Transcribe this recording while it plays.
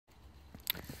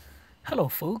Hello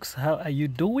folks, how are you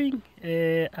doing?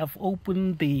 I've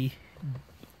opened the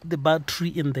battery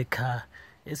in the car.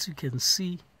 As you can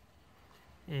see,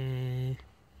 I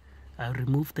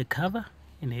removed the cover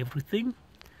and everything.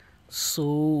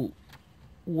 So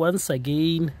once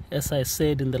again, as I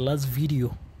said in the last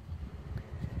video,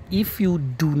 if you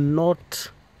do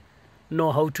not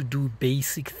know how to do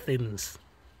basic things,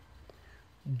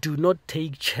 do not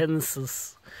take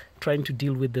chances trying to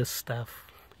deal with this stuff.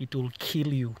 It will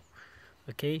kill you.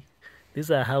 Okay,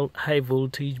 these are high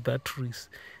voltage batteries.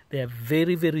 They are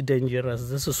very, very dangerous.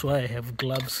 This is why I have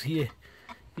gloves here.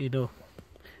 You know,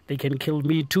 they can kill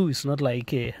me too. It's not like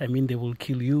they will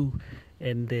kill you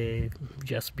and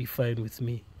just be fine with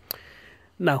me.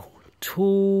 Now,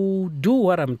 to do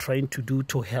what I'm trying to do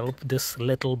to help this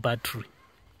little battery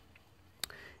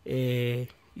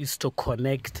is to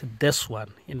connect this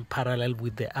one in parallel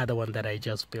with the other one that I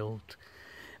just built.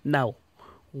 Now,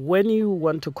 when you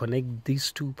want to connect these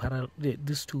two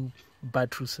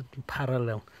batteries in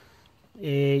parallel,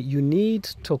 you need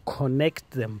to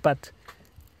connect them, but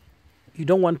you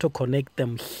don't want to connect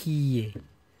them here.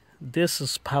 This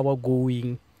is power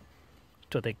going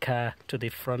to the car, to the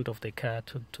front of the car,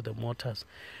 to the motors.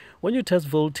 When you test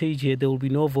voltage here, there will be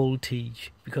no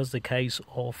voltage because the car is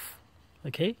off.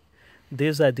 Okay,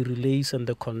 these are the relays and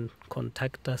the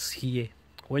contactors here.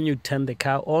 When you turn the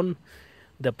car on,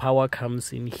 the power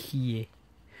comes in here.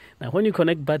 Now, when you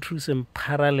connect batteries in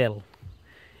parallel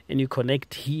and you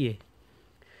connect here,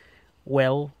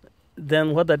 well,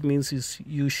 then what that means is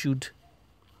you should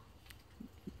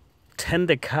turn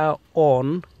the car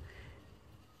on,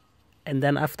 and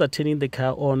then after turning the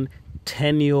car on,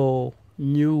 turn your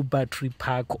new battery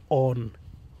pack on.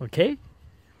 Okay?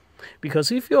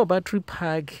 Because if your battery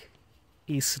pack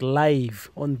is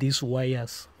live on these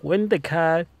wires, when the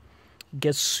car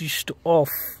gets switched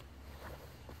off,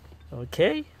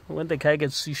 okay, when the car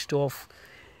gets switched off,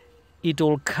 it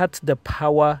will cut the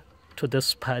power to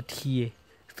this part here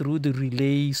through the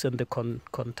relays and the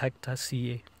contactors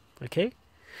here. Okay,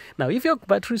 now if your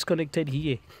battery is connected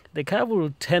here, the car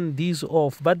will turn these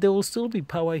off, but there will still be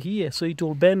power here, so it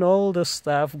will burn all the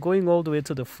stuff going all the way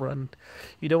to the front.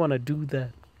 You don't want to do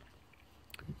that.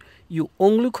 You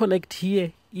only connect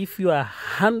here if you are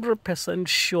 100%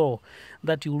 sure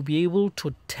that you will be able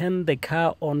to turn the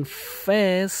car on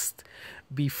first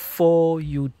before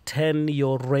you turn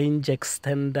your range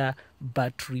extender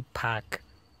battery pack.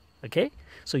 Okay?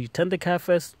 So you turn the car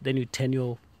first, then you turn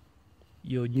your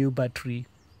new battery,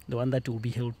 the one that will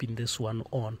be helping this one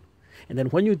on. And then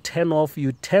when you turn off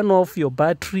your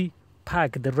battery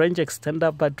pack, the range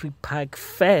extender battery pack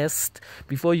first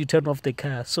before you turn off the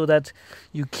car, so that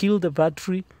you kill the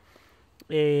battery,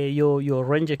 your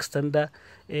range extender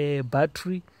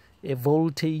battery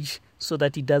voltage, so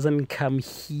that it doesn't come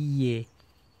here.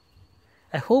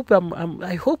 I hope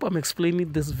I'm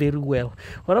explaining this very well.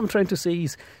 What I'm trying to say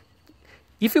is,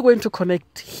 if you're going to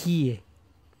connect here,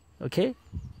 okay,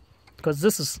 because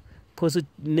this is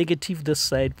negative this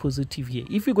side, positive here.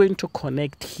 If you're going to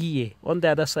connect here on the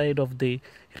other side of the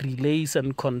relays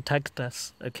and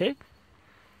contactors, okay,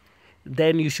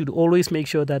 then you should always make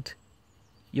sure that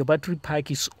your battery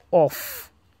pack is off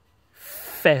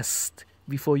first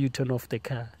before you turn off the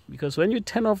car. Because when you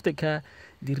turn off the car,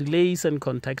 the relays and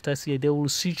contactors here, they will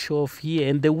switch off here,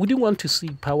 and they wouldn't want to see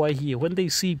power here. When they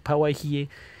see power here,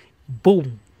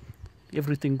 boom,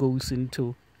 everything goes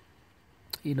into,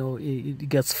 it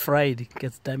gets fried, it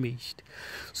gets damaged.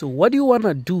 So what do you want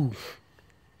to do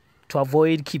to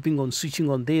avoid keeping on switching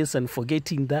on this and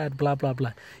forgetting that, blah, blah,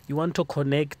 blah? You want to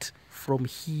connect from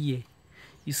here.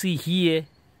 You see here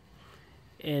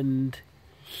and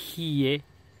here,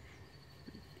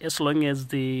 as long as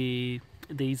there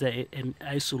is an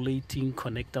isolating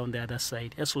connector on the other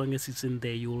side, as long as it's in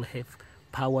there, you will have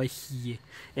power here,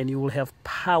 and you will have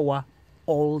power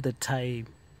all the time,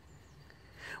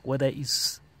 whether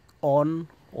it's on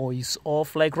or it's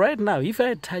off. Like right now, if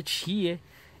I touch here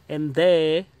and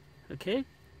there, okay,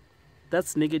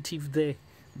 that's negative there,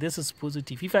 this is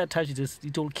positive. If I touch this,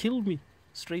 it will kill me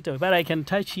straight away. But I can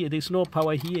touch here, there's no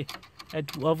power here.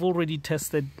 I've already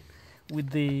tested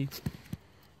with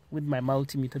my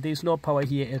multimeter. There's no power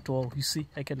here at all. You see,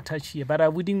 I can touch here, but I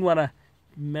wouldn't want to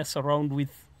mess around with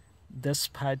this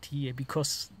part here,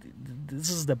 because this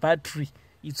is the battery,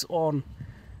 it's on.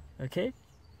 Okay,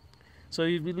 so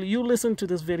you listen to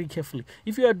this very carefully.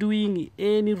 If you are doing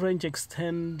any range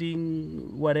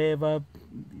extending whatever,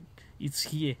 it's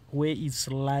here where it's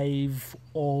live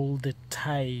all the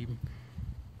time.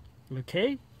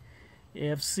 Okay,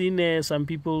 I've seen some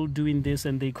people doing this,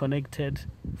 and they connected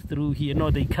through here. No,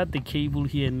 they cut the cable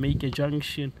here and make a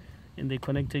junction, and they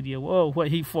connected here. Whoa, well,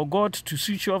 he forgot to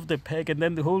switch off the pack, and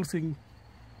then the whole thing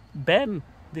bent,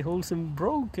 the whole thing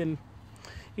broke, and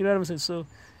you know what I'm saying. So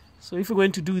if you're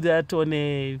going to do that on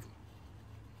any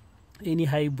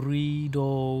hybrid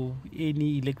or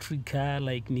any electric car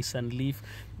like Nissan Leaf,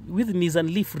 with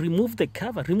Nissan Leaf, remove the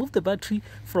cover, remove the battery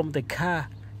from the car,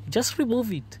 just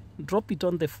remove it, drop it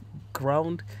on the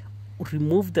ground,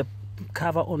 remove the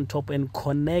cover on top, and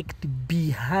connect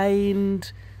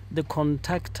behind the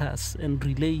contactors and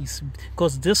relays,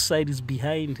 because this side is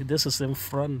behind, this is in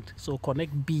front. So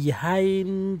connect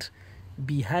behind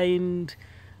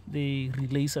the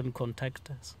relays and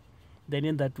contactors. Then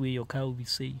in that way your car will be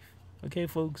safe. Okay,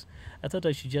 folks, I thought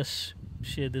I should just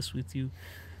share this with you.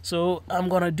 So I'm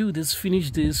gonna do this, finish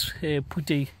this,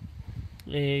 put a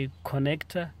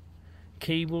connector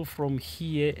cable from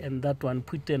here, and that one,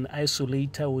 put an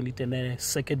isolator on it and a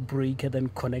circuit breaker, then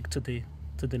connect to the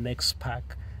next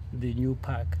pack, the new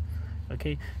pack.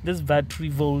 Okay, this battery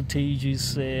voltage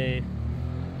is let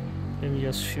me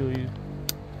just show you,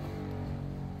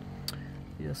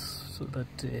 yes, so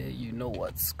that you know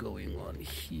what's going on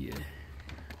here.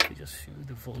 Let me just show you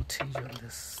the voltage on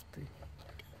this thing.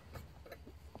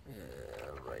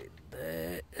 Right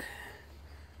there.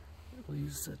 Where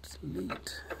is that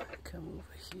lead? Come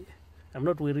over here. I'm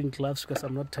not wearing gloves because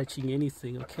I'm not touching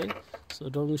anything, okay? So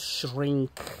don't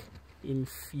shrink in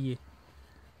fear.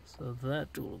 So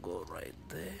that will go right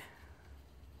there.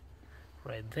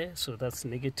 Right there. So that's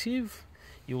negative.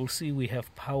 You will see we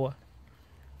have power.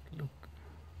 Look.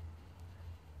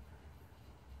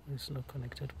 It's not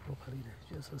connected properly.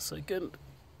 Just a second.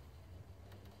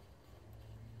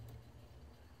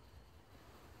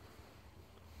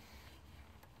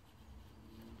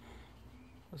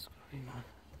 What's going on?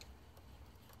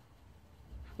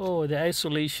 Oh, the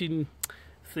isolation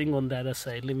thing on the other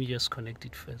side. Let me just connect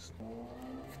it first.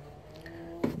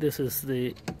 This is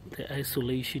the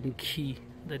isolation key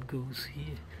that goes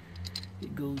here.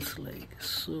 It goes like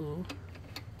so,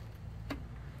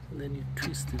 and then you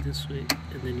twist it this way,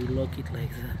 and then you lock it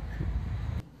like that.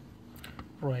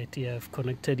 Right, yeah, I've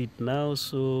connected it now.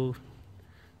 So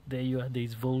there you are.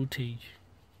 There's voltage,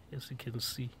 as you can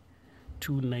see,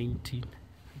 219.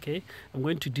 Okay, I'm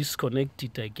going to disconnect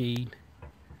it again.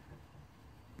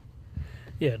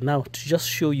 Yeah, now to just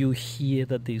show you here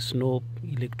that there's no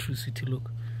electricity.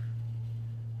 Look,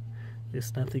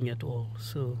 there's nothing at all,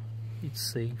 so it's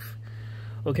safe.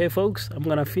 Okay, folks, I'm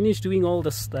gonna finish doing all the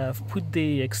stuff, put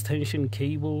the extension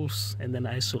cables and then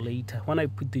isolator. When I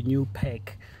put the new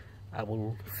pack, I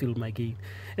will film again.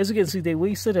 As you can see, they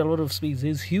wasted a lot of space.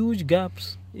 There's huge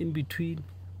gaps in between,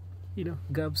 you know,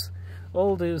 gaps.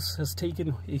 All this has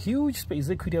taken a huge space.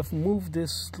 They could have moved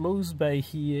this close by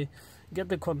here, get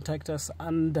the contactors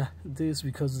under this,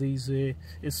 because there's a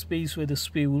space where the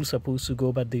spare wheel is supposed to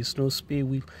go, but there's no spare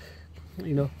wheel.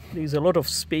 You know, there's a lot of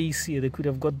space here. They could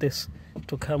have got this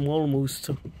to come almost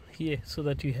to here, so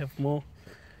that you have more,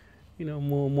 you know,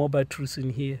 more batteries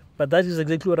in here. But that is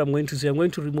exactly what I'm going to do. I'm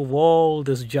going to remove all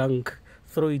this junk,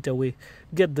 throw it away,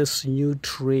 get this new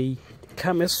tray,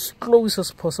 come as close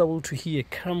as possible to here,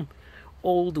 come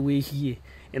all the way here,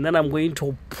 and then I'm going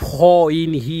to pour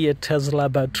in here Tesla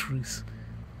batteries,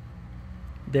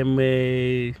 them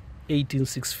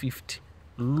 18650,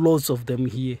 lots of them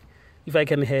here. If I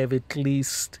can have at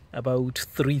least about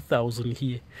 3,000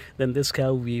 here, then this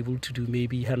car will be able to do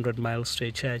maybe 100 miles to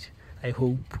a charge, I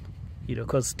hope. You know,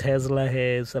 because Tesla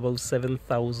has about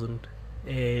 7,000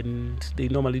 and they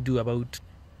normally do about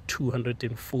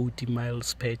 240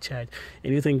 miles per charge.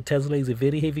 And you think Tesla is a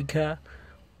very heavy car,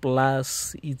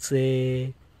 plus it's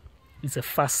a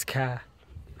fast car,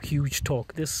 huge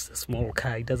torque. This is a small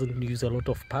car, it doesn't use a lot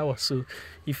of power. So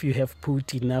if you have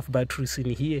put enough batteries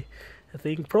in here, I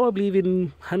think probably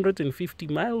even 150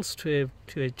 miles to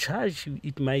a charge,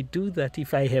 it might do that.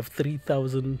 If I have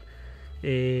 3,000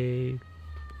 you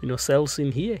know, cells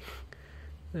in here,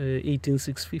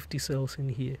 18650 cells in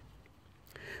here.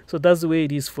 So that's the way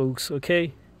it is, folks.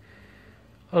 Okay,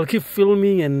 I'll keep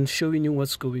filming and showing you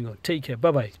what's going on. Take care.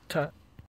 Bye bye.